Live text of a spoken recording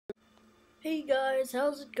Hey guys,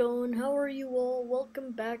 how's it going? How are you all?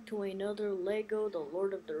 Welcome back to another LEGO The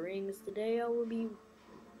Lord of the Rings. Today I will be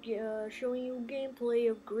showing you gameplay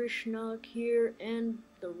of Grishnakh here and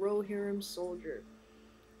the Rohirrim Soldier.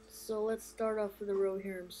 So let's start off with the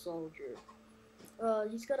Rohirrim Soldier.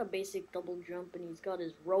 He's got a basic double jump and he's got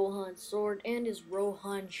his Rohan sword and his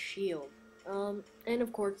Rohan shield. And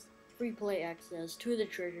of course, free play access to the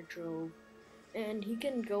treasure trove. And he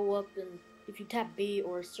can go up, and if you tap B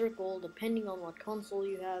or circle, depending on what console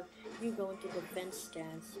you have, you go into defense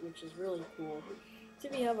stance, which is really cool. So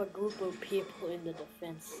if you have a group of people in the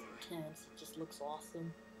defense stance, it just looks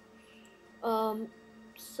awesome.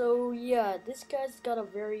 So yeah, this guy's got a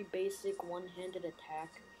very basic one-handed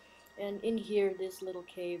attack. And in here, this little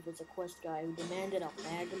cave was a quest guy who demanded a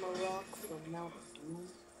magma rock from Mount Doom.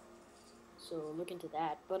 So look into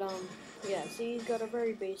that. But yeah, see, he's got a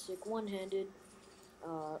very basic one-handed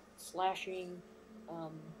slashing,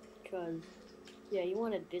 cause yeah, you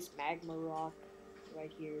wanted this magma rock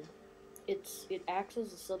right here. It acts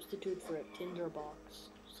as a substitute for a tinderbox,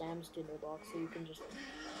 Sam's tinderbox, so you can just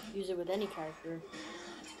use it with any character.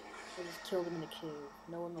 And just kill them in the cave.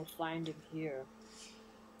 No one will find him here.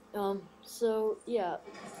 So yeah,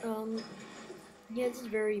 yeah, this is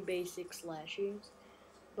very basic slashings,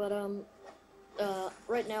 but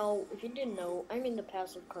right now, if you didn't know, I'm in the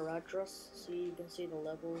Pass of Caradhras. See, you can see the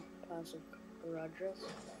level, Pass of Caradhras.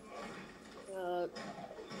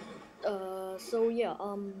 So yeah,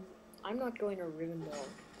 I'm not going to Rivendell,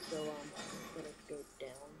 so, I'm gonna go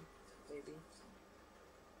down, maybe.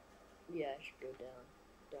 Yeah, I should go down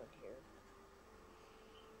here.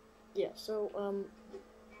 Yeah, so,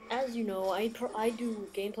 as you know, I do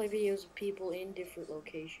gameplay videos of people in different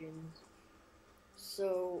locations.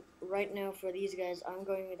 So, right now for these guys, I'm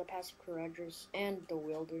going with the Pass of Caradhras and the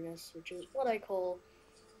Wilderness, which is what I call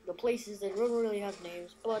the places that don't really have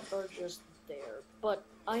names, but are just there. But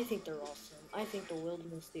I think they're awesome. I think the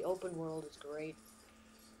Wilderness, the open world, is great.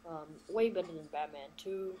 Way better than Batman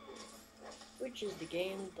 2, which is the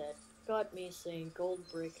game that got me saying gold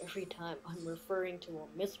brick every time I'm referring to a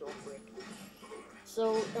mithril brick.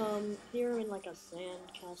 So, here I'm in like a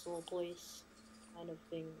sand castle place kind of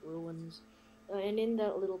thing, ruins. And in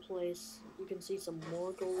that little place, you can see some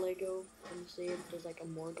Morgul Lego. Can you see it? There's like a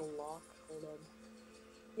Morgul lock. Hold on.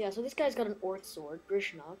 Yeah, so this guy's got an orc sword,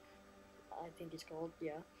 Grishnakh, I think he's called,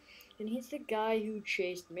 yeah. And he's the guy who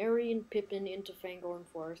chased Merry and Pippin into Fangorn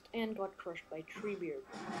Forest and got crushed by Treebeard.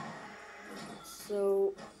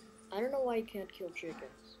 So, I don't know why you can't kill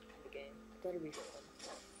chickens in the game. That'd be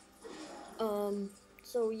fun.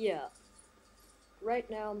 So yeah. Right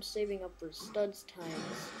now I'm saving up for Studs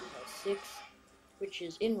times 6. Which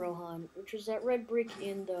is in Rohan, which is that red brick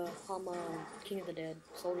in the Hama King of the Dead,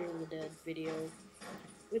 Soldier of the Dead video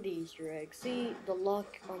with the Easter egg. See the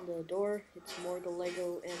lock on the door? It's Morgul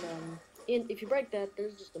Lego, and if you break that,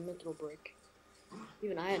 there's just a mithril brick.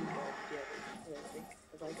 Even I hadn't got it yet, I think.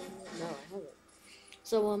 Have I done it? No, I haven't.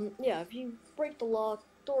 So yeah, if you break the lock,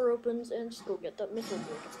 door opens, and just go get that mithril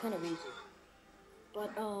brick. It's kind of easy.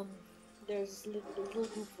 But there's little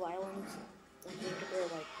group of islands. I think they're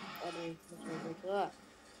like other mithril bricks.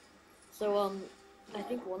 So I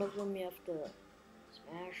think one of them you have to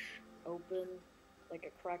smash open like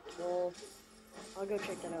a cracked wall. I'll go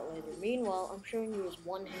check that out later. Meanwhile, I'm showing you his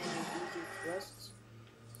one-handed easy thrusts.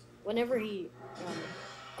 Whenever he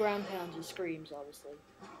ground pounds, he screams. Obviously,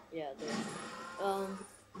 yeah.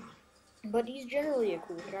 But he's generally a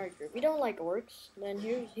cool character. If you don't like orcs, then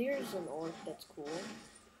here's an orc that's cool.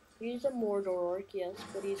 He's a Mordor orc, yes,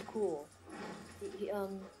 but he's cool.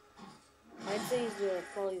 I'd say he's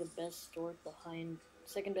probably the best orc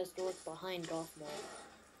second best orc behind Gothmog,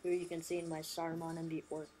 who you can see in my Saruman and the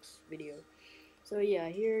Orcs video. So yeah,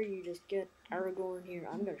 here you just get Aragorn here.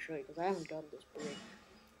 I'm gonna show you because I haven't gotten this brick.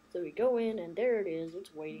 So we go in, and there it is.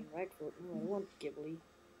 It's waiting right for. Oh, I want Ghibli.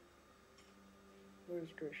 Where's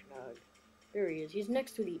Grishnakh? There he is. He's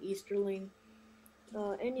next to the Easterling.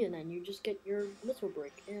 And yeah, then you just get your mithril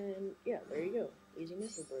brick, and yeah, there you go. Easy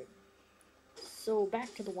mithril brick. So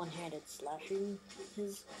back to the one-handed slashing.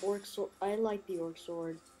 His orc sword. I like the orc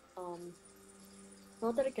sword.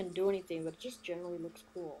 Not that it can do anything, but it just generally looks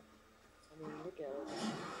cool. I mean, look at it.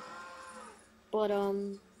 But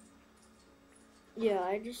yeah,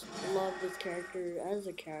 I just love this character as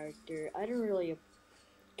a character. I don't really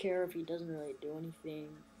care if he doesn't really do anything.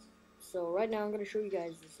 So right now I'm gonna show you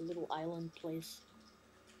guys this little island place.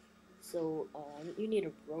 So you need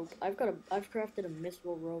a rope. I've crafted a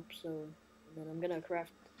mithril rope, so then I'm gonna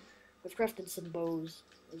I've crafted some bows,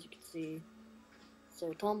 as you can see.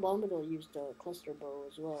 So Tom Bombadil used a cluster bow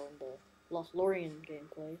as well in the Lothlorien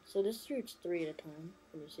gameplay. So this shoots 3 at a time.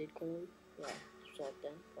 Can you see it clearly? Yeah, saw it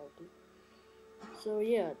then, probably. So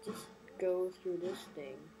yeah, just go through this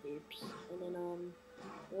thing, heaps, and then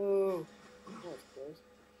oh, that was close.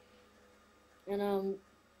 And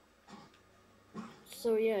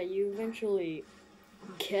so yeah, you eventually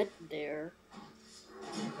get there.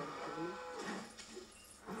 Eventually.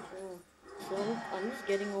 Yeah. So I'm just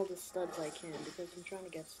getting all the studs I can because I'm trying to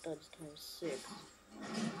get studs times 6,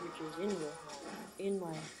 which is in Warhammer. In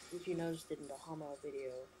my, if you noticed it in the Hama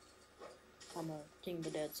video, Hama King the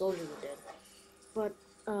Dead, Soldier the Dead. But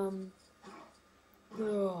what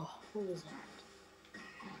was that?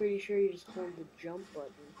 Pretty sure you just hold the jump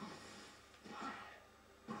button.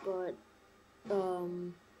 But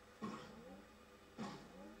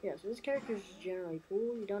yeah, so this character is generally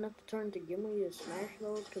cool. You don't have to turn to Gimli to smash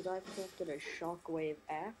those, because I've crafted a shockwave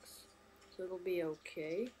axe, so it'll be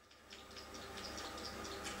okay.